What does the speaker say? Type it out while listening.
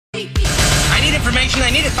information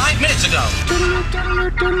I needed 5 minutes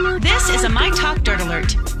ago. This is a My Talk Dirt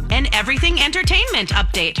Alert, an everything entertainment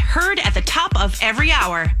update heard at the top of every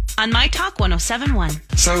hour on My Talk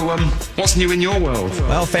 107.1. So, what's new in your world?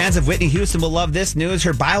 Well, fans of Whitney Houston will love this news.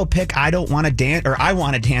 Her biopic, I Want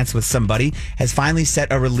to Dance with Somebody, has finally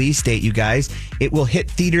set a release date, you guys. It will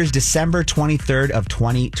hit theaters December 23rd of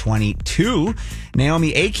 2022.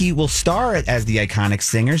 Naomi Ackie will star as the iconic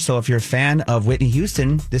singer. So if you're a fan of Whitney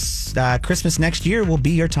Houston, this Christmas next year will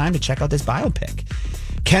be your time to check out this biopic.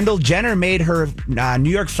 Kendall Jenner made her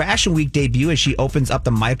New York Fashion Week debut as she opens up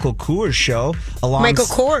the Michael Kors show. Michael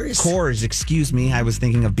Kors. Kors, excuse me. I was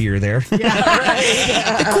thinking of beer there. Yeah, right.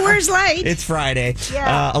 Yeah. The Kors Light. It's Friday.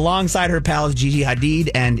 Yeah. Alongside her pals Gigi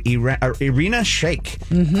Hadid and Irina Shayk.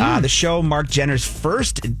 Mm-hmm. The show marked Jenner's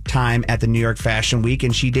first time at the New York Fashion Week,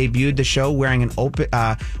 and she debuted the show wearing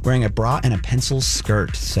wearing a bra and a pencil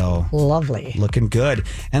skirt. So lovely. Looking good.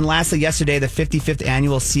 And lastly, yesterday, the 55th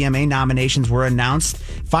annual CMA nominations were announced.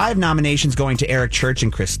 5 nominations going to Eric Church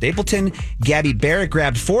and Chris Stapleton. Gabby Barrett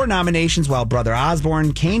grabbed 4 nominations, while Brother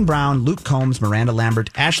Osborne, Kane Brown, Luke Combs, Miranda Lambert,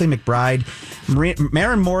 Ashley McBride,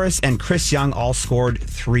 Maren Morris, and Chris Young all scored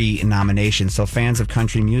 3 nominations. So fans of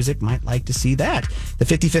country music might like to see that. The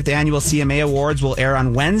 55th annual CMA Awards will air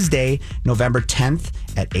on Wednesday, November 10th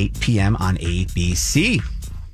at 8 p.m. on ABC.